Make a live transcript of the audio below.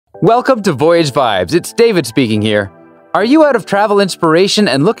Welcome to Voyage Vibes. It's David speaking here. Are you out of travel inspiration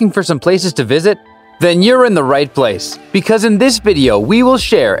and looking for some places to visit? Then you're in the right place, because in this video we will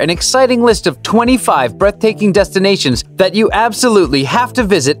share an exciting list of 25 breathtaking destinations that you absolutely have to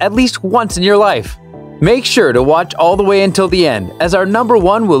visit at least once in your life. Make sure to watch all the way until the end, as our number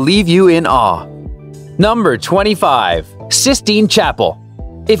one will leave you in awe. Number 25. Sistine Chapel.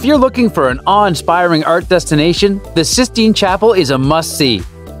 If you're looking for an awe-inspiring art destination, the Sistine Chapel is a must-see.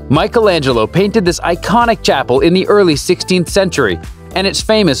 Michelangelo painted this iconic chapel in the early 16th century, and it's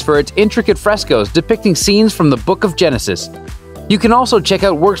famous for its intricate frescoes depicting scenes from the Book of Genesis. You can also check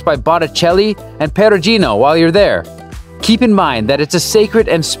out works by Botticelli and Perugino while you're there. Keep in mind that it's a sacred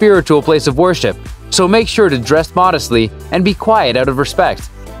and spiritual place of worship, so make sure to dress modestly and be quiet out of respect.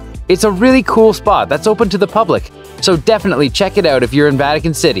 It's a really cool spot that's open to the public, so definitely check it out if you're in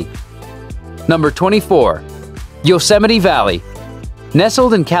Vatican City. Number 24. Yosemite Valley.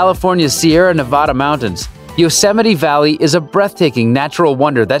 Nestled in California's Sierra Nevada mountains, Yosemite Valley is a breathtaking natural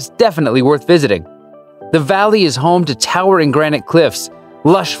wonder that's definitely worth visiting. The valley is home to towering granite cliffs,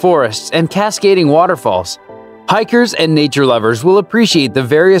 lush forests, and cascading waterfalls. Hikers and nature lovers will appreciate the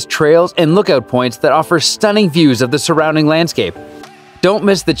various trails and lookout points that offer stunning views of the surrounding landscape. Don't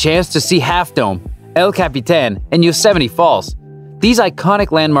miss the chance to see Half Dome, El Capitan, and Yosemite Falls. These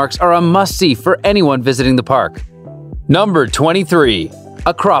iconic landmarks are a must-see for anyone visiting the park. Number 23.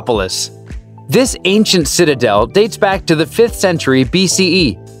 Acropolis. This ancient citadel dates back to the 5th century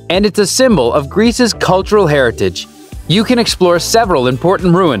BCE, and it's a symbol of Greece's cultural heritage. You can explore several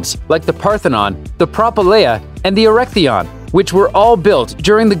important ruins, like the Parthenon, the Propylaea, and the Erechtheion, which were all built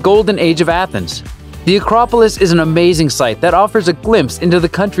during the Golden Age of Athens. The Acropolis is an amazing site that offers a glimpse into the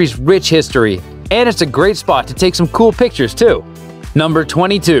country's rich history, and it's a great spot to take some cool pictures too. Number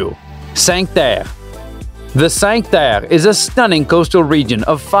 22. Cinque Terre. The Cinque Terre is a stunning coastal region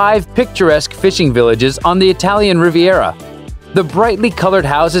of 5 picturesque fishing villages on the Italian Riviera. The brightly colored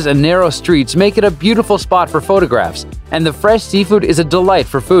houses and narrow streets make it a beautiful spot for photographs, and the fresh seafood is a delight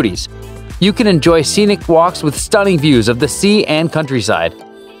for foodies. You can enjoy scenic walks with stunning views of the sea and countryside.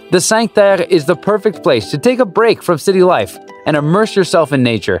 The Cinque Terre is the perfect place to take a break from city life and immerse yourself in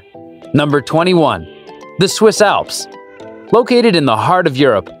nature. Number 21. The Swiss Alps. Located in the heart of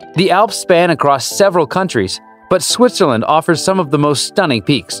Europe, the Alps span across several countries, but Switzerland offers some of the most stunning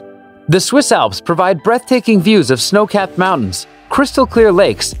peaks. The Swiss Alps provide breathtaking views of snow-capped mountains, crystal-clear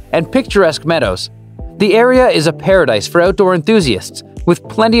lakes, and picturesque meadows. The area is a paradise for outdoor enthusiasts, with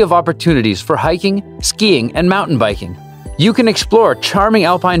plenty of opportunities for hiking, skiing, and mountain biking. You can explore charming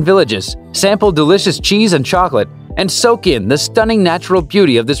alpine villages, sample delicious cheese and chocolate, and soak in the stunning natural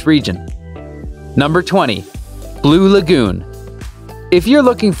beauty of this region. Number 20. Blue Lagoon. If you're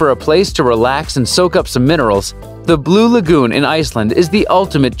looking for a place to relax and soak up some minerals, the Blue Lagoon in Iceland is the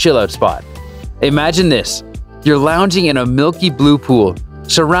ultimate chill-out spot. Imagine this: you're lounging in a milky blue pool,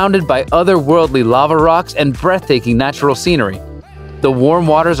 surrounded by otherworldly lava rocks and breathtaking natural scenery. The warm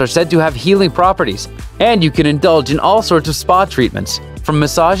waters are said to have healing properties, and you can indulge in all sorts of spa treatments, from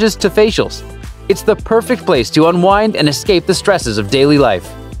massages to facials. It's the perfect place to unwind and escape the stresses of daily life.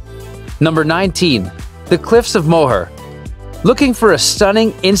 Number 19. The Cliffs of Moher. Looking for a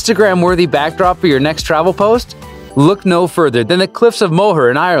stunning, Instagram-worthy backdrop for your next travel post? Look no further than the Cliffs of Moher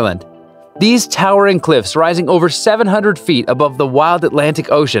in Ireland. These towering cliffs, rising over 700 feet above the wild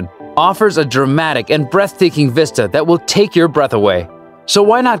Atlantic Ocean, offers a dramatic and breathtaking vista that will take your breath away. So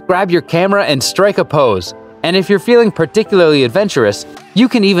why not grab your camera and strike a pose? And if you're feeling particularly adventurous, you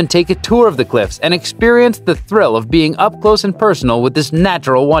can even take a tour of the cliffs and experience the thrill of being up close and personal with this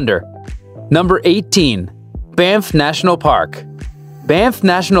natural wonder. Number 18. Banff National Park. Banff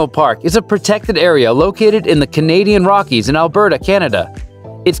National Park is a protected area located in the Canadian Rockies in Alberta, Canada.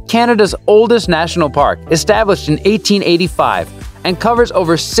 It's Canada's oldest national park, established in 1885, and covers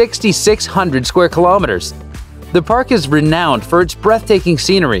over 6,600 square kilometers. The park is renowned for its breathtaking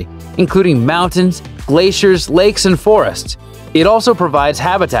scenery, including mountains, glaciers, lakes, and forests. It also provides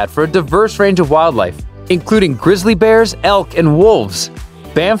habitat for a diverse range of wildlife, including grizzly bears, elk, and wolves.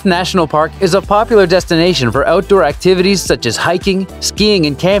 Banff National Park is a popular destination for outdoor activities such as hiking, skiing,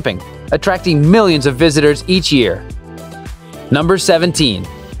 and camping, attracting millions of visitors each year. Number 17.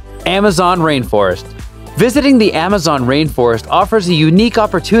 Amazon Rainforest. Visiting the Amazon rainforest offers a unique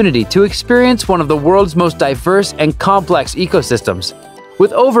opportunity to experience one of the world's most diverse and complex ecosystems.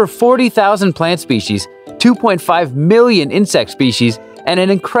 With over 40,000 plant species, 2.5 million insect species, and an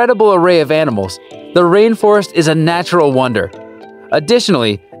incredible array of animals, the rainforest is a natural wonder.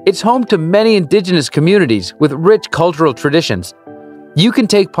 Additionally, it's home to many indigenous communities with rich cultural traditions. You can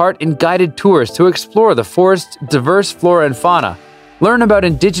take part in guided tours to explore the forest's diverse flora and fauna, learn about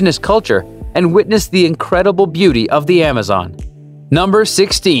indigenous culture, and witness the incredible beauty of the Amazon. Number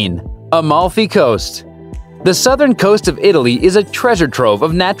 16. Amalfi Coast. The southern coast of Italy is a treasure trove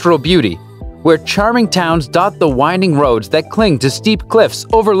of natural beauty, where charming towns dot the winding roads that cling to steep cliffs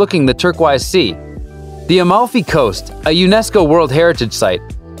overlooking the turquoise sea. The Amalfi Coast, a UNESCO World Heritage Site,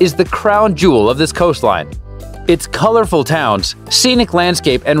 is the crown jewel of this coastline. Its colorful towns, scenic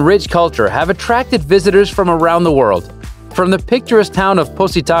landscape, and rich culture have attracted visitors from around the world. From the picturesque town of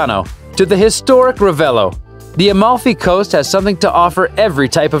Positano to the historic Ravello, the Amalfi Coast has something to offer every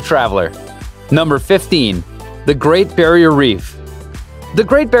type of traveler. Number 15. The Great Barrier Reef. The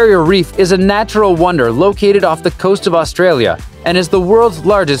Great Barrier Reef is a natural wonder located off the coast of Australia and is the world's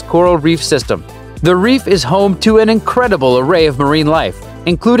largest coral reef system. The reef is home to an incredible array of marine life,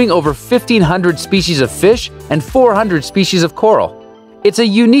 including over 1,500 species of fish and 400 species of coral. It's a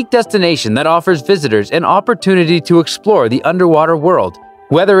unique destination that offers visitors an opportunity to explore the underwater world,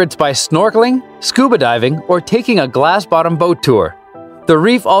 whether it's by snorkeling, scuba diving, or taking a glass-bottom boat tour. The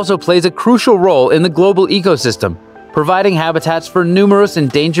reef also plays a crucial role in the global ecosystem, providing habitats for numerous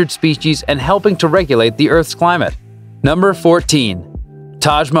endangered species and helping to regulate the Earth's climate. Number 14.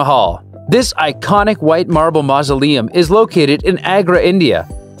 Taj Mahal. This iconic white marble mausoleum is located in Agra, India.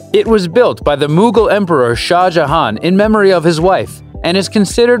 It was built by the Mughal Emperor Shah Jahan in memory of his wife and is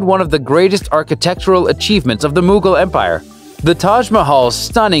considered one of the greatest architectural achievements of the Mughal Empire. The Taj Mahal's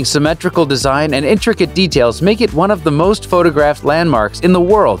stunning symmetrical design and intricate details make it one of the most photographed landmarks in the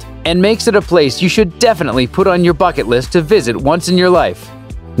world and makes it a place you should definitely put on your bucket list to visit once in your life.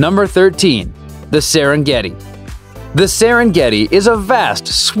 Number 13. The Serengeti. The Serengeti is a vast,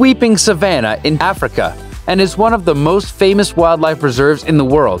 sweeping savanna in Africa and is one of the most famous wildlife reserves in the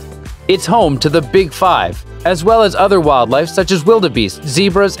world. It's home to the Big Five, as well as other wildlife such as wildebeest,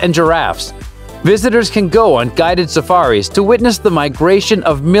 zebras, and giraffes. Visitors can go on guided safaris to witness the migration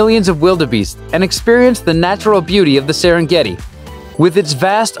of millions of wildebeest and experience the natural beauty of the Serengeti. With its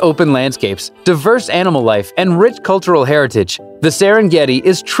vast open landscapes, diverse animal life, and rich cultural heritage, the Serengeti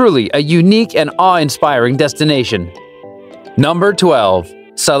is truly a unique and awe-inspiring destination. Number 12.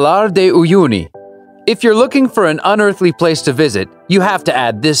 Salar de Uyuni. If you're looking for an unearthly place to visit, you have to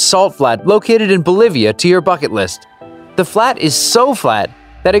add this salt flat located in Bolivia to your bucket list. The flat is so flat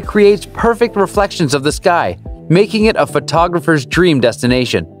that it creates perfect reflections of the sky, making it a photographer's dream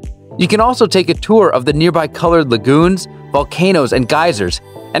destination. You can also take a tour of the nearby colored lagoons, volcanoes, and geysers,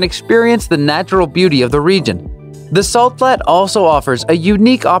 and experience the natural beauty of the region. The salt flat also offers a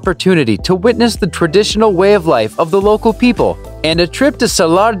unique opportunity to witness the traditional way of life of the local people, and a trip to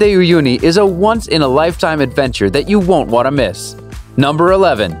Salar de Uyuni is a once-in-a-lifetime adventure that you won't want to miss. Number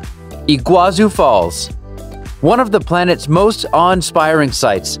 11. Iguazu Falls. One of the planet's most awe-inspiring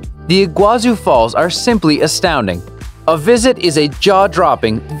sights, the Iguazu Falls are simply astounding. A visit is a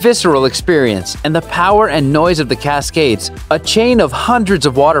jaw-dropping, visceral experience, and the power and noise of the Cascades, a chain of hundreds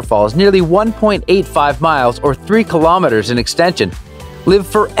of waterfalls nearly 1.85 miles or 3 kilometers in extension, live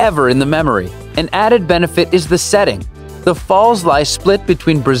forever in the memory. An added benefit is the setting. The falls lie split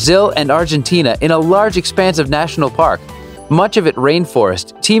between Brazil and Argentina in a large expanse of national park, much of it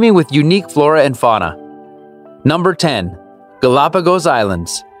rainforest, teeming with unique flora and fauna. Number 10. Galapagos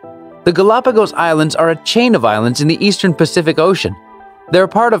Islands. The Galapagos Islands are a chain of islands in the eastern Pacific Ocean. They're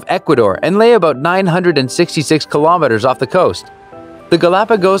part of Ecuador and lay about 966 kilometers off the coast. The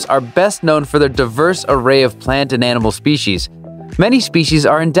Galapagos are best known for their diverse array of plant and animal species. Many species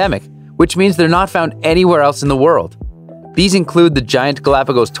are endemic, which means they're not found anywhere else in the world. These include the giant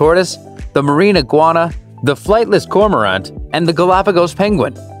Galapagos tortoise, the marine iguana, the flightless cormorant, and the Galapagos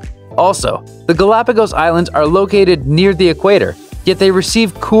penguin. Also, the Galapagos Islands are located near the equator, yet they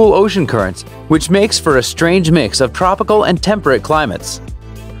receive cool ocean currents, which makes for a strange mix of tropical and temperate climates.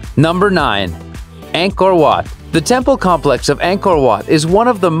 Number 9. Angkor Wat. The temple complex of Angkor Wat is one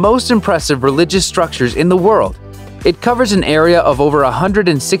of the most impressive religious structures in the world. It covers an area of over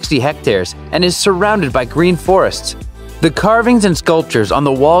 160 hectares and is surrounded by green forests. The carvings and sculptures on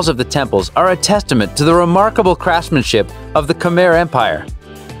the walls of the temples are a testament to the remarkable craftsmanship of the Khmer Empire.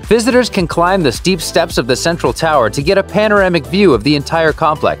 Visitors can climb the steep steps of the central tower to get a panoramic view of the entire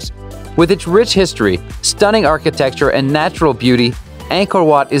complex. With its rich history, stunning architecture, and natural beauty, Angkor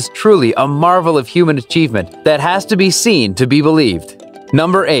Wat is truly a marvel of human achievement that has to be seen to be believed.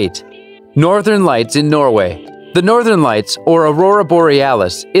 Number 8. Northern Lights in Norway. The Northern Lights, or Aurora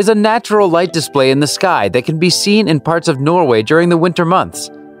Borealis, is a natural light display in the sky that can be seen in parts of Norway during the winter months.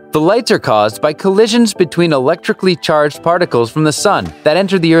 The lights are caused by collisions between electrically charged particles from the sun that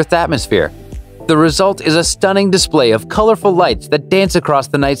enter the Earth's atmosphere. The result is a stunning display of colorful lights that dance across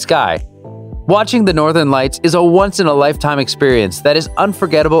the night sky. Watching the Northern Lights is a once-in-a-lifetime experience that is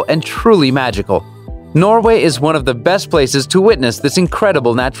unforgettable and truly magical. Norway is one of the best places to witness this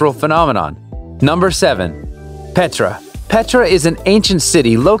incredible natural phenomenon. Number 7. Petra. Petra is an ancient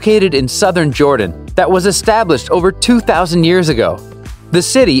city located in southern Jordan that was established over 2,000 years ago. The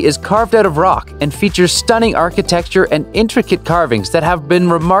city is carved out of rock and features stunning architecture and intricate carvings that have been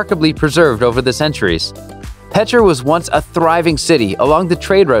remarkably preserved over the centuries. Petra was once a thriving city along the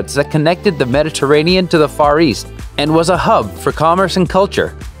trade routes that connected the Mediterranean to the Far East and was a hub for commerce and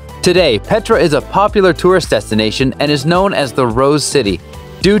culture. Today, Petra is a popular tourist destination and is known as the Rose City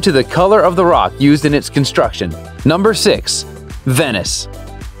due to the color of the rock used in its construction. Number 6. Venice.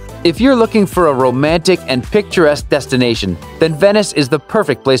 If you're looking for a romantic and picturesque destination, then Venice is the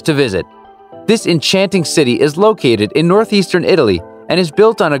perfect place to visit. This enchanting city is located in northeastern Italy and is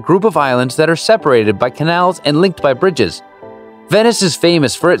built on a group of islands that are separated by canals and linked by bridges. Venice is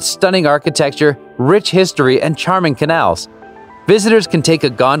famous for its stunning architecture, rich history, and charming canals. Visitors can take a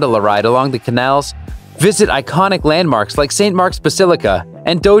gondola ride along the canals, visit iconic landmarks like St. Mark's Basilica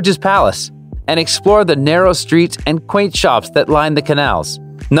and Doge's Palace, and explore the narrow streets and quaint shops that line the canals.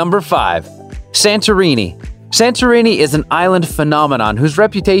 Number 5. Santorini. Santorini is an island phenomenon whose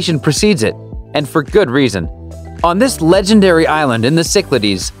reputation precedes it, and for good reason. On this legendary island in the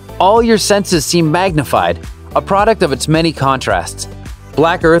Cyclades, all your senses seem magnified, a product of its many contrasts.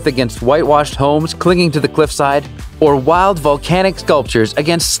 Black earth against whitewashed homes clinging to the cliffside, or wild volcanic sculptures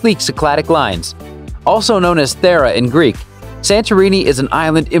against sleek Cycladic lines. Also known as Thera in Greek, Santorini is an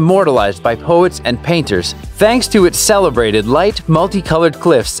island immortalized by poets and painters thanks to its celebrated light, multicolored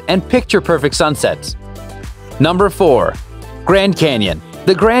cliffs and picture-perfect sunsets. Number 4. Grand Canyon.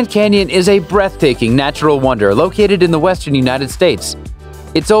 The Grand Canyon is a breathtaking natural wonder located in the western United States.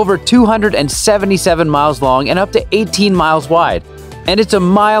 It's over 277 miles long and up to 18 miles wide, and it's a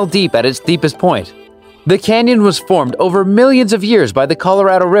mile deep at its deepest point. The canyon was formed over millions of years by the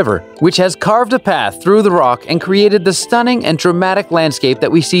Colorado River, which has carved a path through the rock and created the stunning and dramatic landscape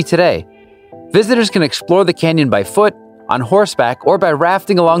that we see today. Visitors can explore the canyon by foot, on horseback, or by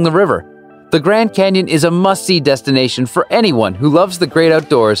rafting along the river. The Grand Canyon is a must-see destination for anyone who loves the great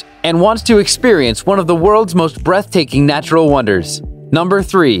outdoors and wants to experience one of the world's most breathtaking natural wonders. Number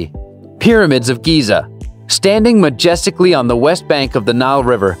 3. Pyramids of Giza. Standing majestically on the west bank of the Nile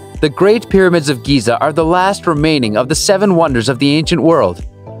River, the Great Pyramids of Giza are the last remaining of the 7 wonders of the ancient world.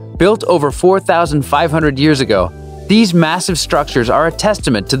 Built over 4,500 years ago, these massive structures are a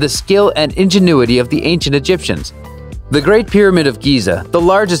testament to the skill and ingenuity of the ancient Egyptians. The Great Pyramid of Giza, the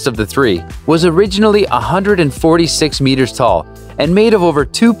largest of the 3, was originally 146 meters tall and made of over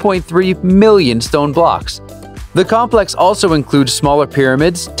 2.3 million stone blocks. The complex also includes smaller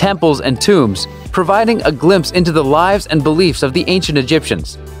pyramids, temples, and tombs, providing a glimpse into the lives and beliefs of the ancient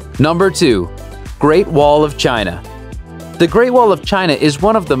Egyptians. Number 2. Great Wall of China. The Great Wall of China is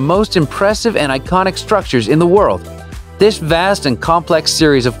one of the most impressive and iconic structures in the world. This vast and complex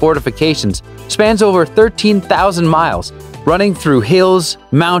series of fortifications spans over 13,000 miles, running through hills,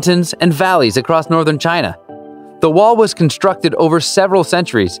 mountains, and valleys across northern China. The wall was constructed over several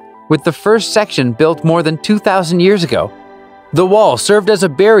centuries, with the first section built more than 2,000 years ago. The wall served as a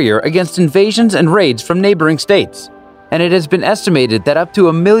barrier against invasions and raids from neighboring states, and it has been estimated that up to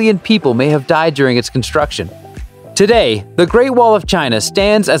 1 million people may have died during its construction. Today, the Great Wall of China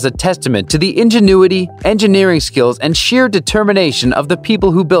stands as a testament to the ingenuity, engineering skills, and sheer determination of the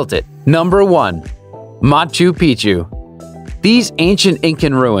people who built it. Number 1. Machu Picchu. These ancient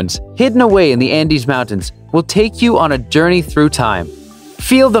Incan ruins, hidden away in the Andes Mountains, will take you on a journey through time.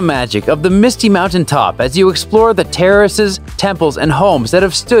 Feel the magic of the misty mountain top as you explore the terraces, temples, and homes that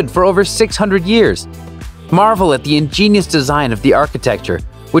have stood for over 600 years. Marvel at the ingenious design of the architecture,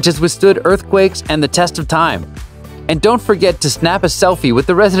 which has withstood earthquakes and the test of time. And don't forget to snap a selfie with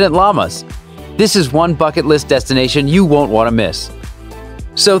the resident llamas. This is one bucket list destination you won't want to miss.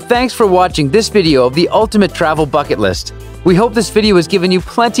 So thanks for watching this video of the ultimate travel bucket list. We hope this video has given you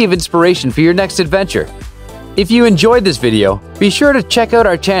plenty of inspiration for your next adventure. If you enjoyed this video, be sure to check out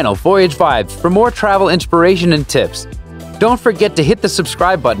our channel Voyage Vibes for more travel inspiration and tips. Don't forget to hit the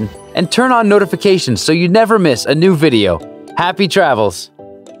subscribe button and turn on notifications so you never miss a new video. Happy travels!